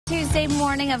Tuesday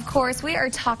morning, of course, we are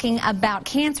talking about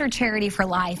Cancer Charity for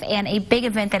Life and a big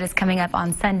event that is coming up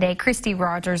on Sunday. Kristi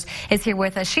Rogers is here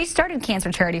with us. She started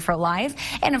Cancer Charity for Life.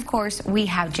 And, of course, we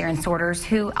have Jarren Sorters,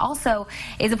 who also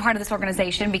is a part of this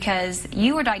organization because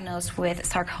you were diagnosed with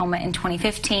sarcoma in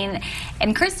 2015.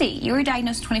 And, Kristi, you were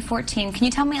diagnosed in 2014. Can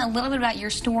you tell me a little bit about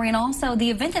your story and also the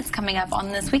event that's coming up on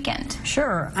this weekend?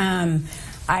 Sure.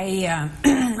 I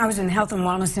was in the health and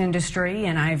wellness industry,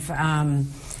 and I've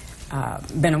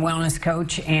been a wellness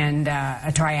coach and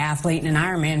a triathlete and an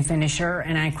Ironman finisher,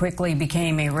 and I quickly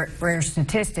became a rare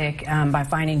statistic by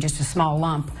finding just a small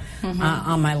lump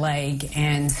on my leg.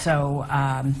 And so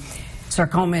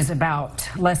sarcoma is about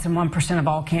less than 1% of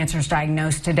all cancers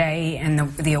diagnosed today, and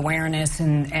the awareness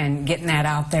and getting that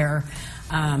out there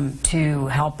to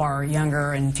help our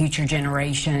younger and future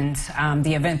generations.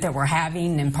 The event that we're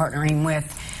having and partnering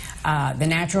with the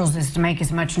Naturals is to make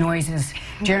as much noise as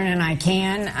Jarren and I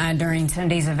can during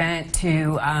Sunday's event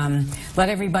to let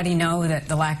everybody know that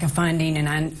the lack of funding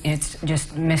and it's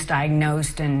just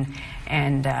misdiagnosed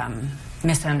and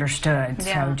misunderstood.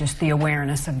 Yeah. So just the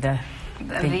awareness of the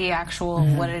actual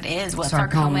what it is, what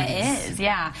sarcoma is.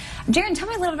 Yeah. Jarren, tell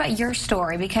me a little about your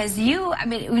story, because when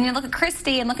you look at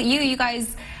Kristi and look at you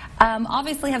guys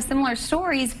obviously have similar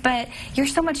stories, but you're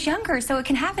so much younger, so it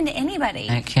can happen to anybody.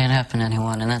 It can happen to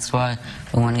anyone, and that's why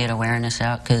we want to get awareness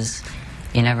out, because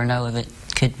you never know if it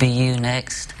could be you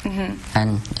next.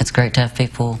 And it's great to have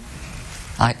people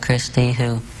like Kristi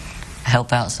who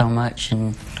help out so much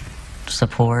and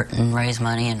support and raise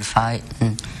money and fight,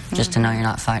 and just to know you're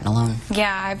not fighting alone.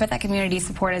 Yeah, I bet that community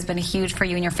support has been huge for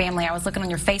you and your family. I was looking on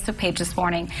your Facebook page this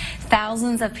morning.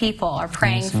 Thousands of people are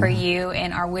praying for you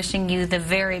and are wishing you the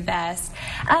very best.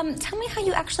 Tell me how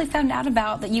you actually found out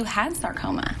about that you had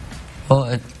sarcoma. Well,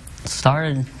 it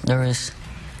started, there was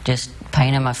just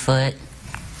pain in my foot,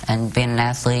 and being an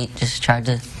athlete, just tried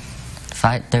to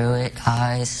fight through it,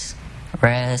 ice,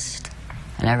 rest,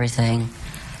 and everything,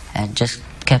 and just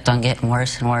kept on getting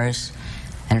worse and worse.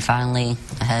 And finally,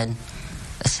 I had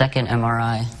a second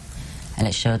MRI, and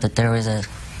it showed that there was a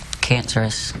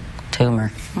cancerous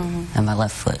tumor in my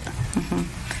left foot.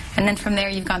 And then from there,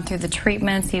 you've gone through the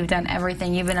treatments, you've done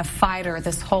everything. You've been a fighter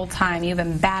this whole time. You've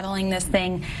been battling this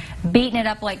thing, beating it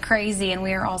up like crazy, and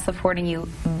we are all supporting you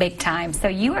big time. So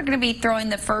you are going to be throwing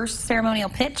the first ceremonial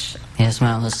pitch? Yes,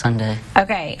 ma'am, this Sunday.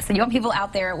 Okay, so you want people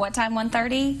out there at what time,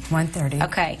 1:30? 1:30.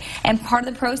 Okay, and part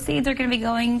of the proceeds are going to be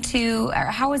going to,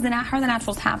 how are the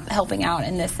Naturals helping out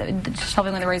in this, just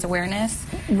helping them to raise awareness?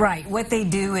 Right, what they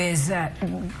do is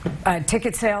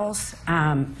ticket sales,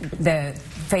 the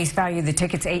face value of the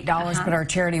ticket's $8, but our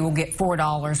charity will get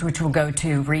 $4, which will go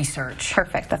to research.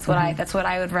 Perfect. That's what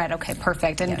I would read. Okay,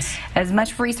 perfect. And as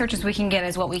much research as we can get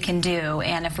is what we can do.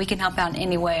 And if we can help out in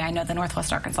any way, I know the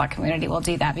Northwest Arkansas community will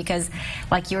do that, because,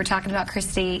 like you were talking about,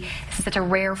 Kristi, this is such a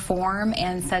rare form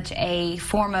and such a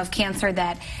form of cancer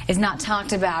that is not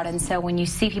talked about. And so when you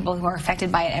see people who are affected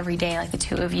by it every day, like the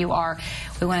two of you are,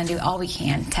 we want to do all we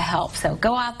can to help. So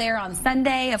go out there on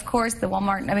Sunday, of course, at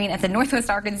the Northwest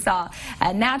Arkansas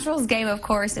Naturals game, of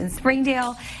course, in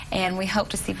Springdale, and we hope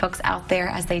to see folks out there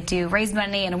as they do raise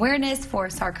money and awareness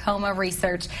for sarcoma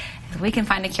research. We can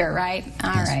find a cure, right?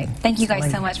 All right. Thank you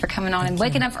guys so much for coming on and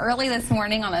waking up early this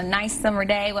morning on a nice summer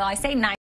day. Well, I say nice.